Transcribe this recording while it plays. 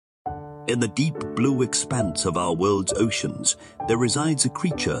In the deep blue expanse of our world's oceans, there resides a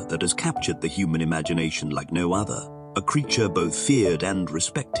creature that has captured the human imagination like no other. A creature both feared and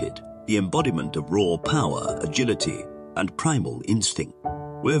respected, the embodiment of raw power, agility, and primal instinct.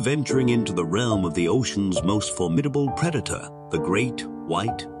 We're venturing into the realm of the ocean's most formidable predator, the great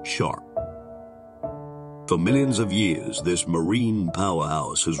white shark. For millions of years, this marine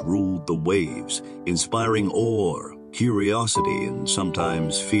powerhouse has ruled the waves, inspiring awe, curiosity, and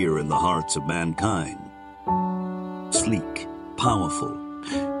sometimes fear in the hearts of mankind. Sleek, powerful,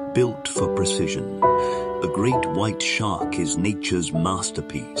 built for precision, the great white shark is nature's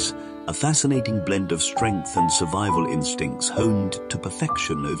masterpiece, a fascinating blend of strength and survival instincts honed to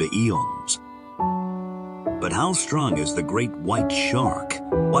perfection over eons. But how strong is the great white shark?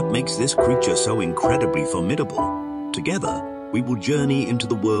 What makes this creature so incredibly formidable? Together, we will journey into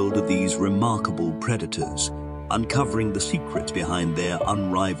the world of these remarkable predators, uncovering the secrets behind their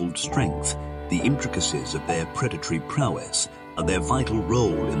unrivaled strength, the intricacies of their predatory prowess, and their vital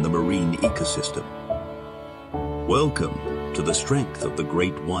role in the marine ecosystem. Welcome to the strength of the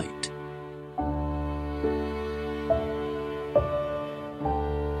great white.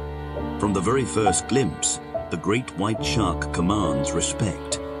 From the very first glimpse, the great white shark commands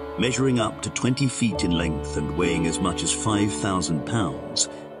respect. Measuring up to 20 feet in length and weighing as much as 5,000 pounds,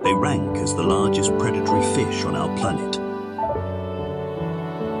 they rank as the largest predatory fish on our planet.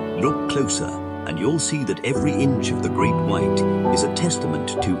 Look closer, and you'll see that every inch of the great white is a testament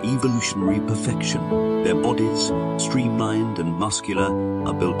to evolutionary perfection. Their bodies, streamlined and muscular,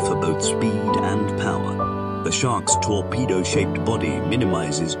 are built for both speed and power. The shark's torpedo-shaped body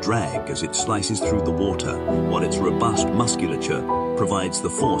minimizes drag as it slices through the water, while its robust musculature provides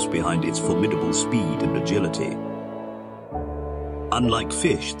the force behind its formidable speed and agility. Unlike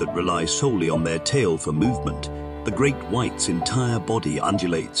fish that rely solely on their tail for movement, the great white's entire body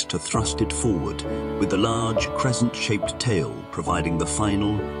undulates to thrust it forward, with the large crescent-shaped tail providing the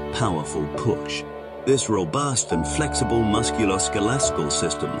final, powerful push. This robust and flexible musculoskeletal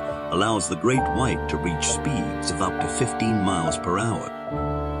system allows the great white to reach speeds of up to 15 miles per hour.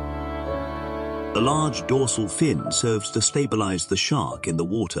 The large dorsal fin serves to stabilize the shark in the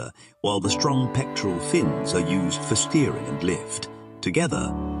water, while the strong pectoral fins are used for steering and lift.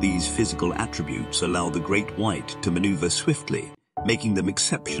 Together, these physical attributes allow the great white to maneuver swiftly, making them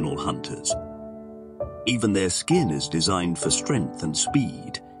exceptional hunters. Even their skin is designed for strength and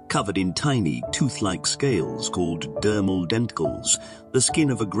speed. Covered in tiny, tooth-like scales called dermal denticles, the skin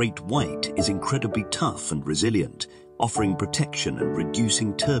of a great white is incredibly tough and resilient, offering protection and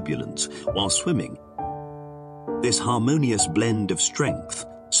reducing turbulence while swimming. This harmonious blend of strength,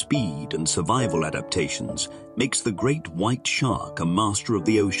 speed, and survival adaptations makes the great white shark a master of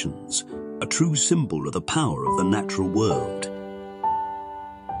the oceans, a true symbol of the power of the natural world.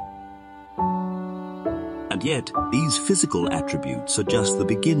 And yet, these physical attributes are just the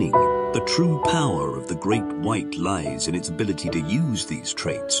beginning. The true power of the great white lies in its ability to use these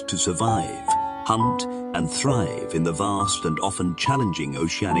traits to survive, hunt, and thrive in the vast and often challenging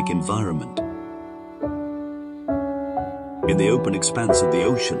oceanic environment. In the open expanse of the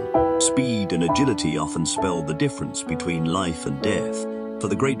ocean, speed and agility often spell the difference between life and death. For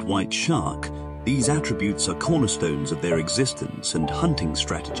the great white shark, these attributes are cornerstones of their existence and hunting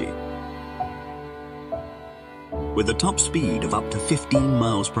strategy. With a top speed of up to 15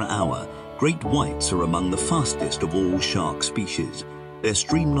 miles per hour, great whites are among the fastest of all shark species. Their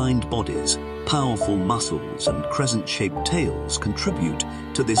streamlined bodies, powerful muscles, and crescent-shaped tails contribute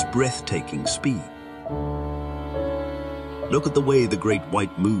to this breathtaking speed. Look at the way the great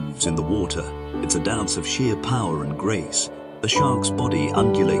white moves in the water. It's a dance of sheer power and grace. The shark's body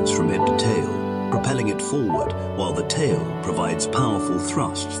undulates from head to tail, propelling it forward, while the tail provides powerful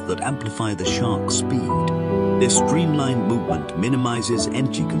thrusts that amplify the shark's speed. This streamlined movement minimizes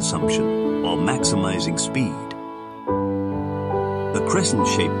energy consumption while maximizing speed. The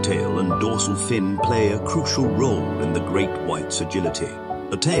crescent-shaped tail and dorsal fin play a crucial role in the great white's agility.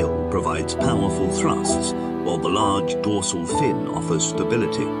 The tail provides powerful thrusts, while the large dorsal fin offers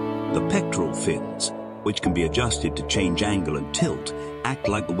stability. The pectoral fins, which can be adjusted to change angle and tilt, act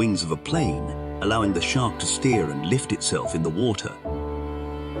like the wings of a plane, allowing the shark to steer and lift itself in the water.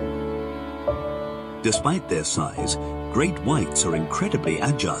 Despite their size, great whites are incredibly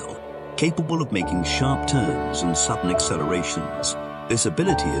agile, capable of making sharp turns and sudden accelerations. This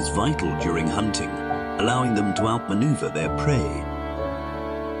ability is vital during hunting, allowing them to outmaneuver their prey.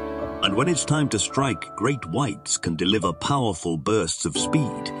 And when it's time to strike, great whites can deliver powerful bursts of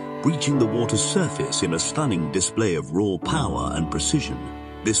speed, reaching the water's surface in a stunning display of raw power and precision.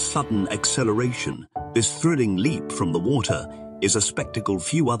 This sudden acceleration, this thrilling leap from the water, is a spectacle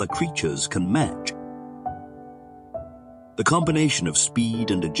few other creatures can match. The combination of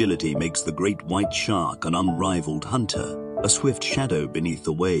speed and agility makes the great white shark an unrivaled hunter, a swift shadow beneath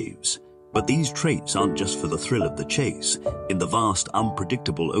the waves. But these traits aren't just for the thrill of the chase. In the vast,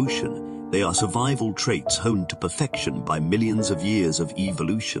 unpredictable ocean, they are survival traits honed to perfection by millions of years of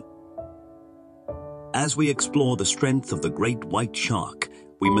evolution. As we explore the strength of the great white shark,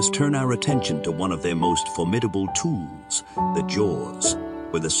 we must turn our attention to one of their most formidable tools, the jaws.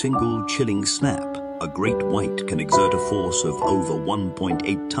 With a single chilling snap, a great white can exert a force of over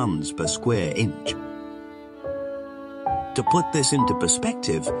 1.8 tons per square inch. To put this into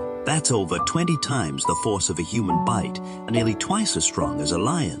perspective, that's over 20 times the force of a human bite and nearly twice as strong as a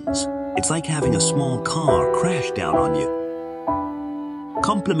lion's. It's like having a small car crash down on you.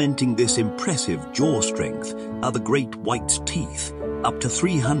 Complementing this impressive jaw strength are the great white's teeth, up to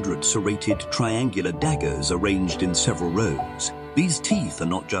 300 serrated triangular daggers arranged in several rows. These teeth are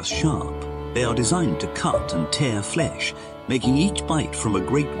not just sharp, they are designed to cut and tear flesh, making each bite from a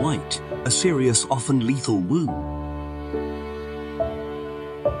great white a serious, often lethal wound.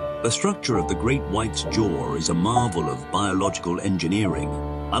 The structure of the great white's jaw is a marvel of biological engineering.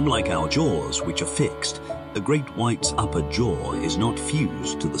 Unlike our jaws, which are fixed, the great white's upper jaw is not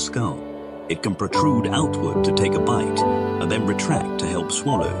fused to the skull. It can protrude outward to take a bite, and then retract to help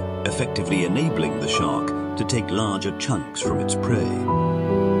swallow, effectively enabling the shark to take larger chunks from its prey.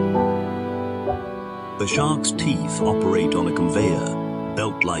 The shark's teeth operate on a conveyor,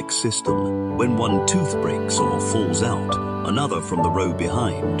 belt-like system. When one tooth breaks or falls out, another from the row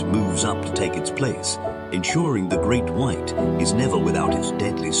behind moves up to take its place, ensuring the great white is never without its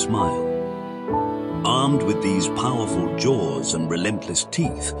deadly smile. Armed with these powerful jaws and relentless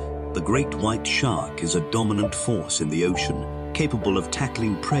teeth, the great white shark is a dominant force in the ocean, capable of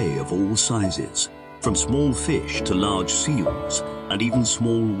tackling prey of all sizes, from small fish to large seals and even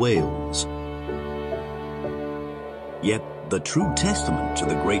small whales. Yet, the true testament to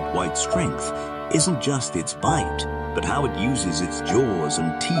the great white's strength isn't just its bite, but how it uses its jaws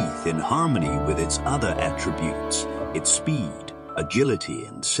and teeth in harmony with its other attributes, its speed, agility,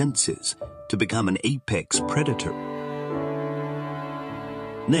 and senses, to become an apex predator.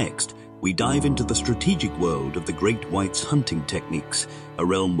 Next, we dive into the strategic world of the great white's hunting techniques, a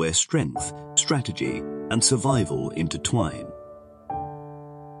realm where strength, strategy, and survival intertwine.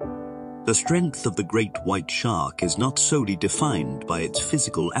 The strength of the great white shark is not solely defined by its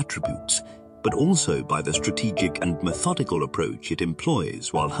physical attributes, but also by the strategic and methodical approach it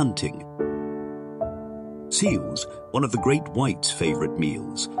employs while hunting. Seals, one of the great white's favorite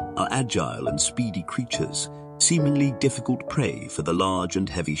meals, are agile and speedy creatures, seemingly difficult prey for the large and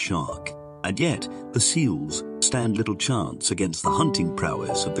heavy shark. And yet, the seals stand little chance against the hunting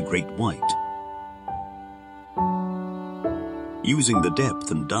prowess of the great white. Using the depth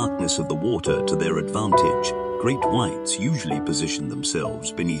and darkness of the water to their advantage, great whites usually position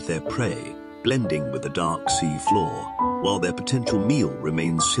themselves beneath their prey, blending with the dark sea floor, while their potential meal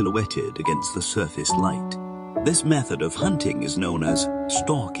remains silhouetted against the surface light. This method of hunting is known as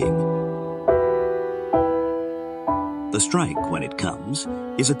stalking. The strike, when it comes,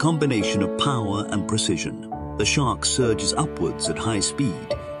 is a combination of power and precision. The shark surges upwards at high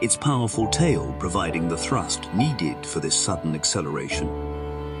speed, its powerful tail providing the thrust needed for this sudden acceleration.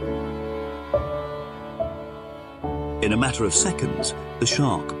 In a matter of seconds, the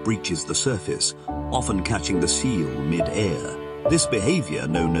shark breaches the surface, often catching the seal mid-air. This behavior,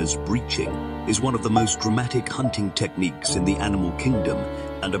 known as breaching, is one of the most dramatic hunting techniques in the animal kingdom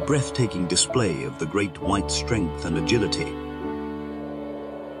and a breathtaking display of the great white's strength and agility.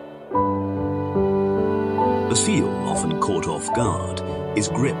 The seal, often caught off guard, is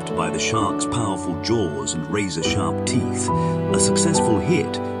gripped by the shark's powerful jaws and razor-sharp teeth. A successful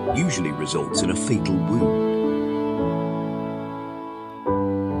hit usually results in a fatal wound.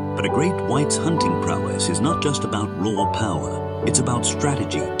 But a great white's hunting prowess is not just about raw power. It's about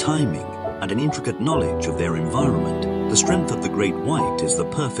strategy, timing, and an intricate knowledge of their environment. The strength of the great white is the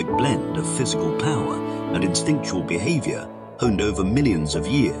perfect blend of physical power and instinctual behavior honed over millions of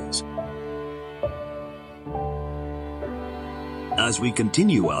years. As we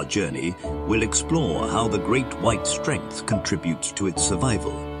continue our journey, we'll explore how the great white's strength contributes to its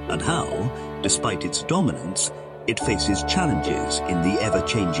survival and how, despite its dominance, it faces challenges in the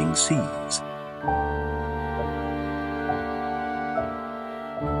ever-changing seas.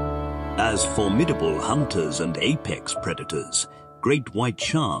 As formidable hunters and apex predators, great white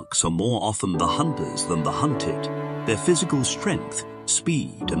sharks are more often the hunters than the hunted. Their physical strength,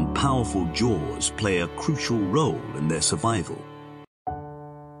 speed, and powerful jaws play a crucial role in their survival.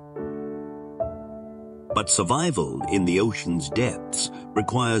 But survival in the ocean's depths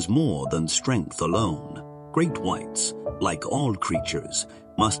requires more than strength alone. Great whites, like all creatures,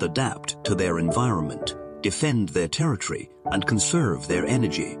 must adapt to their environment, defend their territory, and conserve their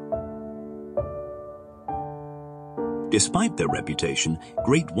energy. Despite their reputation,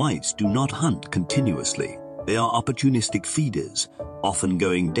 great whites do not hunt continuously. They are opportunistic feeders, often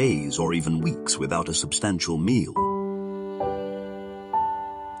going days or even weeks without a substantial meal.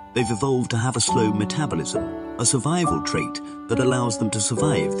 They've evolved to have a slow metabolism, a survival trait that allows them to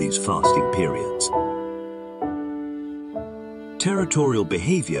survive these fasting periods. Territorial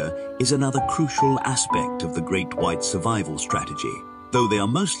behavior is another crucial aspect of the great white survival strategy. Though they are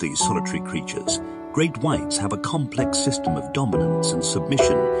mostly solitary creatures, great whites have a complex system of dominance and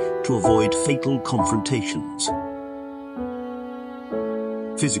submission to avoid fatal confrontations.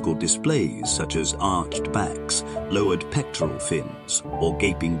 Physical displays such as arched backs, lowered pectoral fins, or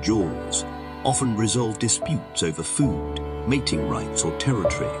gaping jaws often resolve disputes over food, mating rights, or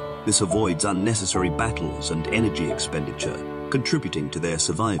territory. This avoids unnecessary battles and energy expenditure, contributing to their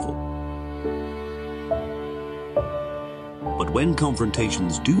survival. But when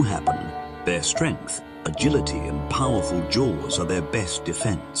confrontations do happen, their strength, agility, and powerful jaws are their best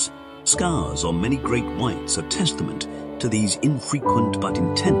defense. Scars on many great whites are testament to these infrequent but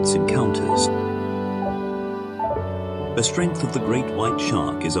intense encounters. The strength of the great white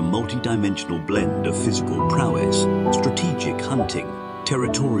shark is a multi-dimensional blend of physical prowess, strategic hunting,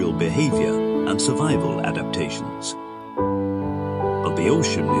 territorial behavior, and survival adaptations. But the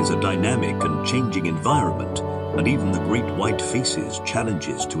ocean is a dynamic and changing environment, and even the great white faces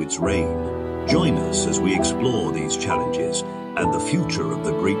challenges to its reign. Join us as we explore these challenges and the future of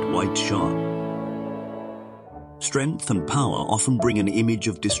the great white shark. Strength and power often bring an image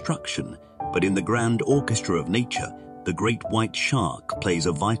of destruction, but in the grand orchestra of nature, the great white shark plays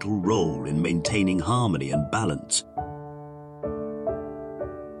a vital role in maintaining harmony and balance.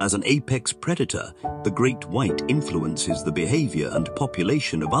 As an apex predator, the great white influences the behavior and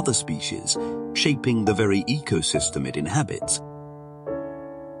population of other species, shaping the very ecosystem it inhabits.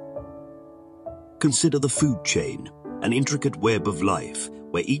 Consider the food chain, an intricate web of life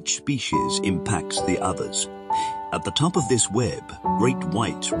where each species impacts the others. At the top of this web, great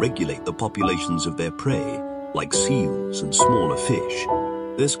whites regulate the populations of their prey, like seals and smaller fish.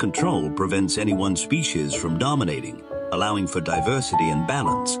 This control prevents any one species from dominating, allowing for diversity and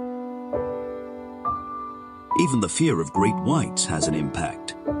balance. Even the fear of great whites has an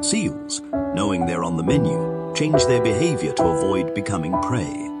impact. Seals, knowing they're on the menu, change their behavior to avoid becoming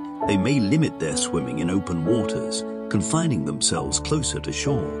prey. They may limit their swimming in open waters, confining themselves closer to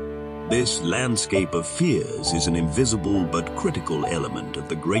shore. This landscape of fears is an invisible but critical element of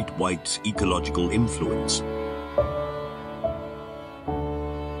the great white's ecological influence.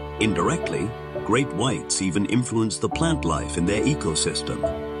 Indirectly, great whites even influence the plant life in their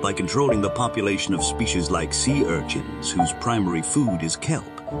ecosystem by controlling the population of species like sea urchins, whose primary food is kelp.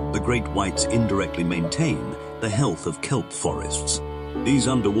 The great whites indirectly maintain the health of kelp forests. These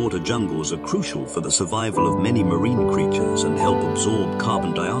underwater jungles are crucial for the survival of many marine creatures and help absorb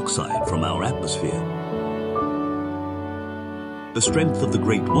carbon dioxide from our atmosphere. The strength of the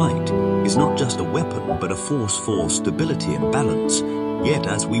great white is not just a weapon, but a force for stability and balance. Yet,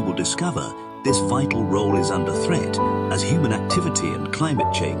 as we will discover, this vital role is under threat as human activity and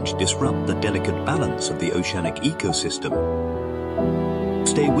climate change disrupt the delicate balance of the oceanic ecosystem.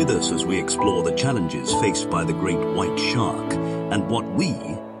 Stay with us as we explore the challenges faced by the great white shark and what we,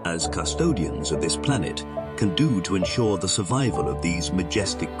 as custodians of this planet, can do to ensure the survival of these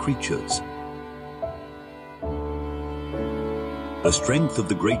majestic creatures. The strength of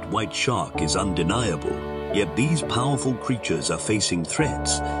the great white shark is undeniable, yet these powerful creatures are facing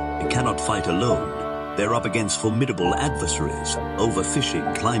threats. They cannot fight alone. They're up against formidable adversaries,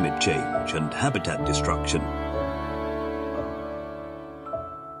 overfishing, climate change, and habitat destruction.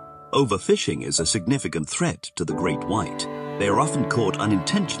 Overfishing is a significant threat to the great white. They are often caught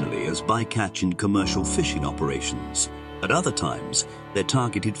unintentionally as bycatch in commercial fishing operations. At other times, they're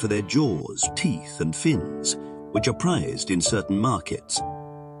targeted for their jaws, teeth, and fins, which are prized in certain markets.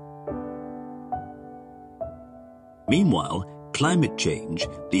 Meanwhile, climate change,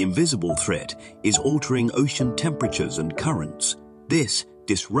 the invisible threat, is altering ocean temperatures and currents. This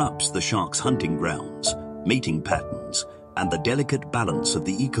disrupts the shark's hunting grounds, mating patterns, and the delicate balance of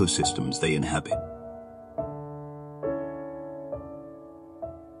the ecosystems they inhabit.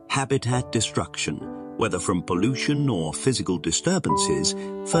 Habitat destruction, whether from pollution or physical disturbances,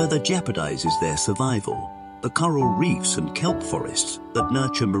 further jeopardizes their survival. The coral reefs and kelp forests that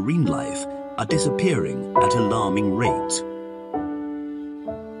nurture marine life are disappearing at alarming rates.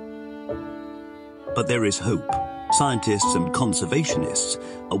 But there is hope. Scientists and conservationists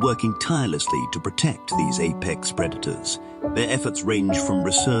are working tirelessly to protect these apex predators. Their efforts range from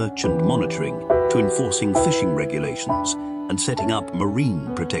research and monitoring to enforcing fishing regulations and setting up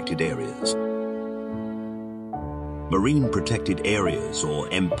marine protected areas. Marine protected areas, or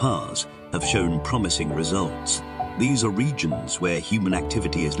MPAs, have shown promising results. These are regions where human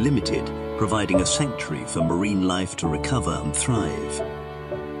activity is limited, providing a sanctuary for marine life to recover and thrive.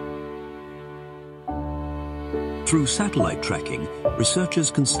 Through satellite tracking,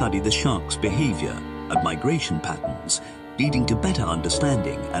 researchers can study the shark's behavior and migration patterns, leading to better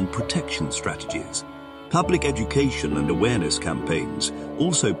understanding and protection strategies. Public education and awareness campaigns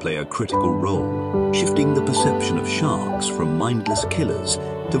also play a critical role, shifting the perception of sharks from mindless killers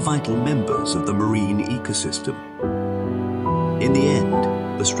to vital members of the marine ecosystem. In the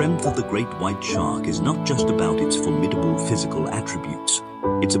end, the strength of the great white shark is not just about its formidable physical attributes.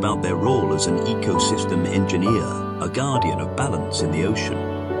 It's about their role as an ecosystem engineer, a guardian of balance in the ocean.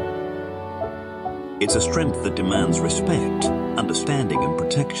 It's a strength that demands respect, understanding and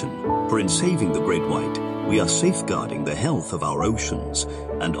protection, for in saving the great white, we are safeguarding the health of our oceans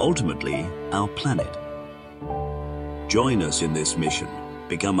and ultimately our planet. Join us in this mission.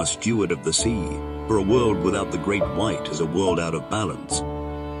 Become a steward of the sea, for a world without the great white is a world out of balance.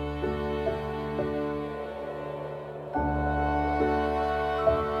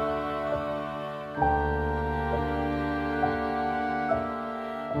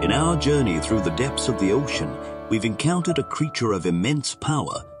 In our journey through the depths of the ocean, we've encountered a creature of immense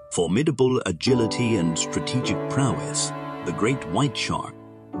power, formidable agility and strategic prowess, the great white shark.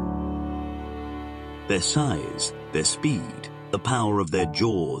 Their size, their speed, the power of their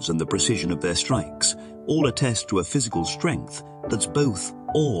jaws and the precision of their strikes all attest to a physical strength that's both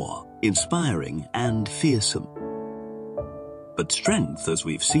awe-inspiring and fearsome. But strength, as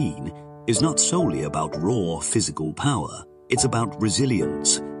we've seen, is not solely about raw physical power. It's about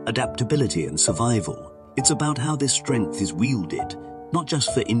resilience, adaptability and survival. It's about how this strength is wielded, not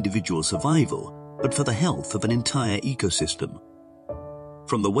just for individual survival, but for the health of an entire ecosystem.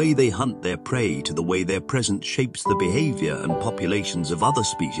 From the way they hunt their prey to the way their presence shapes the behavior and populations of other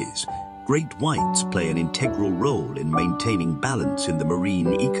species, great whites play an integral role in maintaining balance in the marine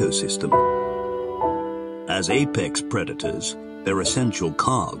ecosystem. As apex predators, they're essential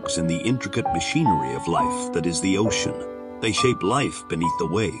cogs in the intricate machinery of life that is the ocean. They shape life beneath the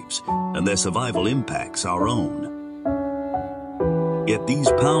waves, and their survival impacts our own. Yet these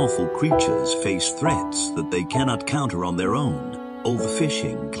powerful creatures face threats that they cannot counter on their own.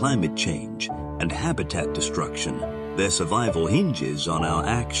 Overfishing, climate change, and habitat destruction. Their survival hinges on our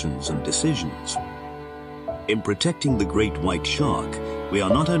actions and decisions. In protecting the great white shark, we are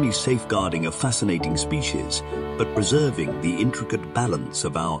not only safeguarding a fascinating species, but preserving the intricate balance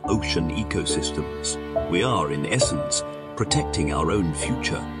of our ocean ecosystems. We are, in essence, protecting our own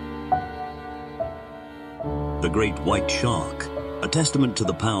future. The great white shark, a testament to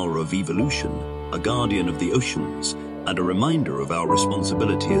the power of evolution, a guardian of the oceans, and a reminder of our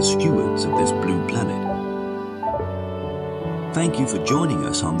responsibility as stewards of this blue planet. Thank you for joining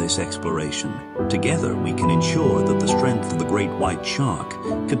us on this exploration. Together we can ensure that the strength of the great white shark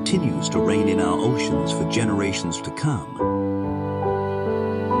continues to reign in our oceans for generations to come.